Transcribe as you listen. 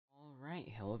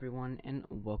Alright, hello everyone, and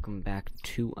welcome back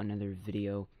to another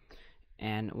video,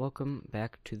 and welcome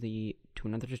back to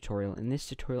another tutorial. In this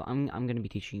tutorial, I'm going to be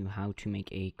teaching you how to make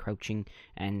a crouching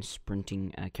and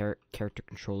sprinting character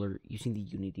controller using the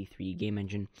Unity 3D game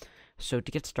engine. So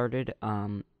to get started,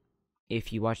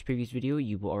 if you watched the previous video,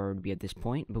 you will already be at this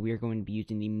point, but we are going to be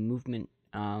using the movement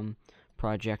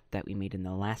project that we made in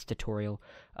the last tutorial.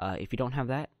 If you don't have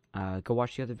that, go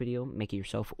watch the other video, make it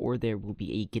yourself, or there will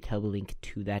be a GitHub link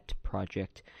to that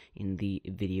project in the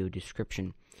video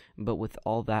description. But with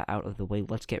all that out of the way,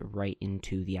 let's get right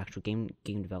into the actual game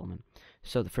development.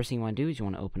 So the first thing you want to do is you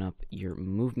want to open up your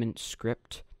movement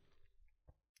script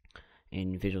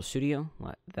in Visual Studio.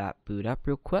 Let that boot up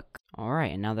real quick.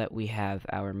 Alright, and now that we have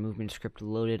our movement script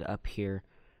loaded up here,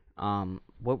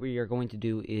 what we are going to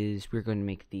do is we're going to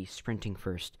make the sprinting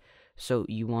first. So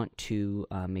you want to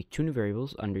make two new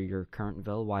variables under your current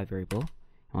vel_y variable.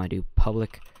 You want to do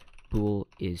public bool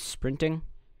is sprinting.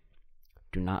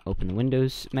 Do not open the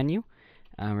Windows menu.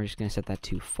 We're just going to set that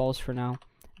to false for now,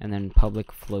 and then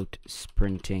public float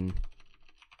sprinting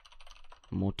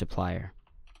multiplier.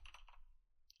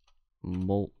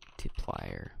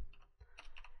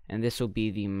 And this will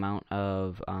be the amount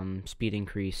of speed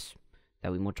increase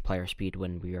that we multiply our speed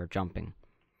when we are jumping.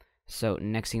 So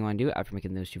next thing you want to do after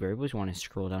making those two variables, you want to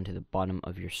scroll down to the bottom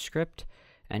of your script,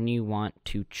 and you want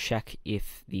to check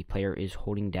if the player is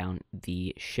holding down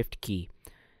the shift key.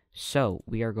 So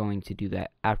we are going to do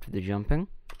that after the jumping.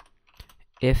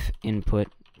 If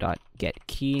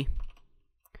input.getKey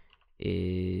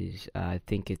is, I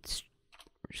think it's,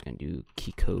 we're just going to do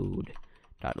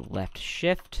keycode.left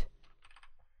shift,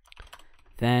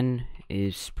 then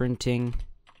is sprinting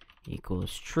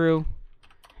equals true.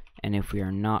 And if we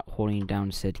are not holding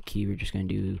down said key, we're just going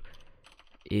to do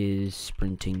is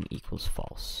sprinting equals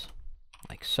false,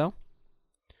 like so.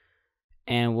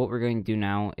 And what we're going to do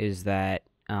now is that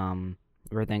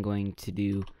we're then going to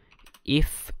do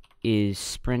if is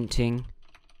sprinting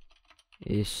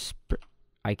is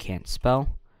I can't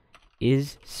spell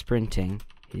is sprinting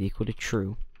is equal to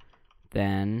true,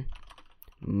 then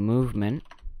movement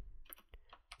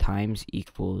times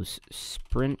equals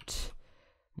sprint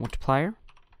multiplier.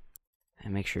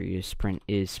 And make sure you sprint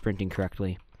is sprinting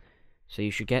correctly. So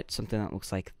you should get something that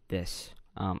looks like this.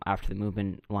 After the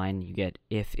movement line, you get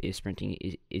if is sprinting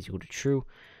is equal to true,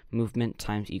 movement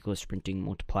times equals sprinting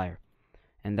multiplier.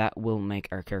 And that will make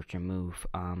our character move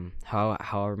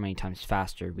however many times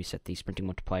faster we set the sprinting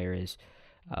multiplier is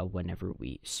whenever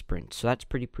we sprint. So that's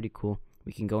pretty cool.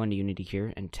 We can go into Unity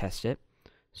here and test it.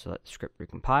 So let the script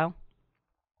recompile.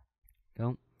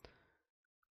 Go.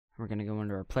 We're going to go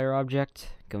under our player object,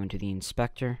 go into the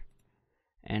inspector,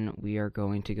 and we are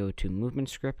going to go to movement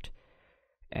script,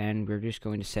 and we're just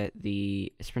going to set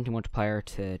the sprinting multiplier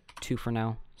to 2 for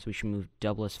now, so we should move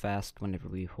double as fast whenever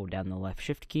we hold down the left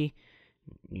shift key.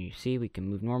 You see we can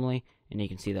move normally, and you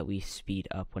can see that we speed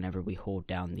up whenever we hold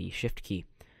down the shift key.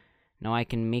 Now I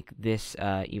can make this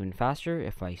even faster.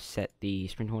 If I set the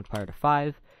sprinting multiplier to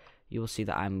 5, you will see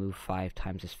that I move 5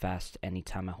 times as fast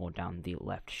anytime I hold down the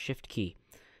left shift key.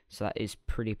 So that is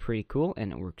pretty cool,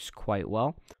 and it works quite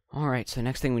well. Alright, so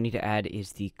next thing we need to add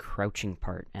is the crouching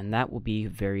part, and that will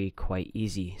be quite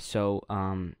easy. So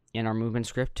in our movement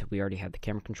script, we already have the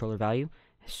camera controller value.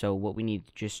 So what we need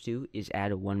to just do is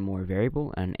add one more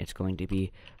variable, and it's going to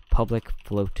be public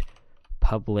float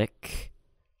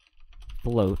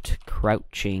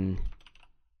crouching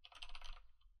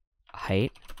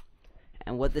height.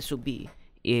 And what this will be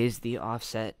is the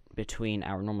offset between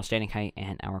our normal standing height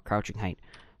and our crouching height.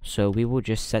 So we will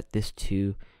just set this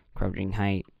to crouching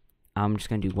height. I'm just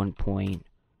going to do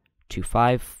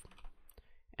 1.25,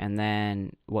 and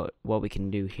then what we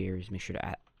can do here is make sure to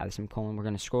add a semicolon. We're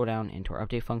going to scroll down into our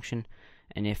update function,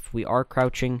 and if we are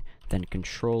crouching, then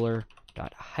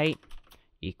controller.height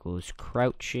equals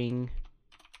crouching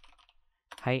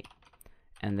height,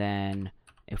 and then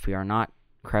if we are not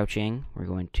crouching, we're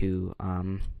going to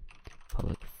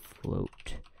public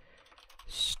float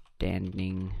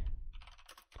standing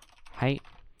height.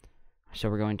 So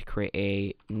we're going to create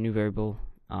a new variable,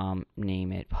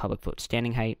 name it public float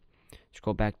standing height.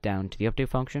 Scroll back down to the update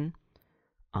function,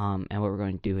 and what we're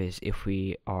going to do is if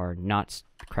we are not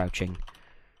crouching,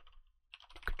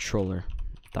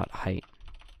 controller.height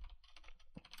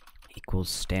equals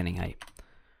standing height.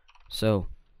 So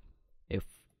if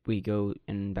we go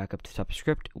and back up to the top of the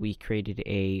script, we created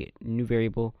a new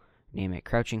variable, name it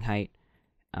crouching height,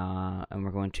 and we're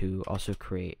going to also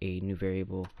create a new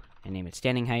variable and name it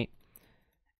standing height.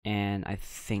 And I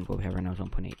think what we have right now is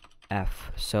 1.8f.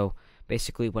 So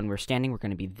basically when we're standing, we're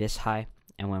going to be this high,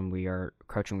 and when we are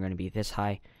crouching, we're going to be this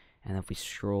high, And if we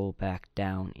scroll back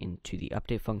down into the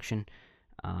update function,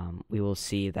 we will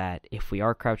see that if we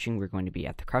are crouching, we're going to be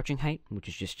at the crouching height, which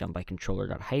is just done by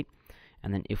controller.height.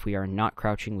 And then if we are not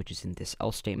crouching, which is in this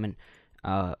else statement,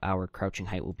 our crouching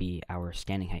height will be our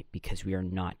standing height, because we are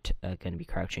not going to be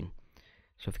crouching.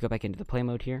 So if we go back into the play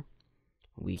mode here,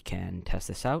 we can test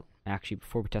this out. Actually,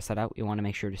 before we test that out, we want to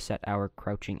make sure to set our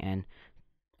crouching and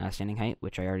standing height,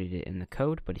 which I already did in the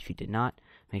code, but if you did not,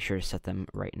 make sure to set them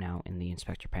right now in the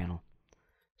inspector panel.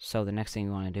 So the next thing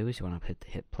we want to do is we want to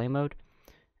hit play mode,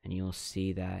 and you'll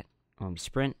see that when we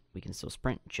sprint, we can still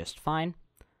sprint just fine.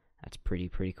 That's pretty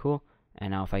cool.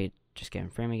 And now if I just get in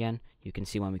frame again, you can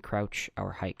see when we crouch,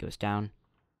 our height goes down,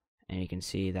 and you can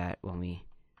see that when we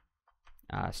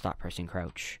stop pressing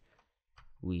crouch,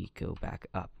 we go back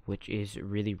up, which is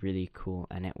really cool,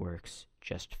 and it works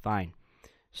just fine.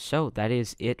 So that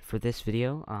is it for this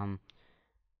video.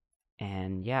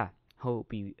 And yeah,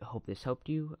 hope this helped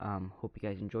you. Hope you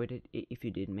guys enjoyed it. If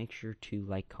you did, make sure to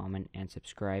like, comment, and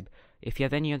subscribe. If you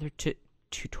have any other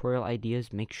tutorial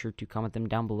ideas, make sure to comment them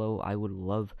down below. I would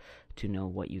love to know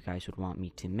what you guys would want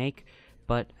me to make.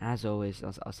 But as always,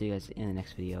 I'll see you guys in the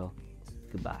next video.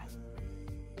 Goodbye.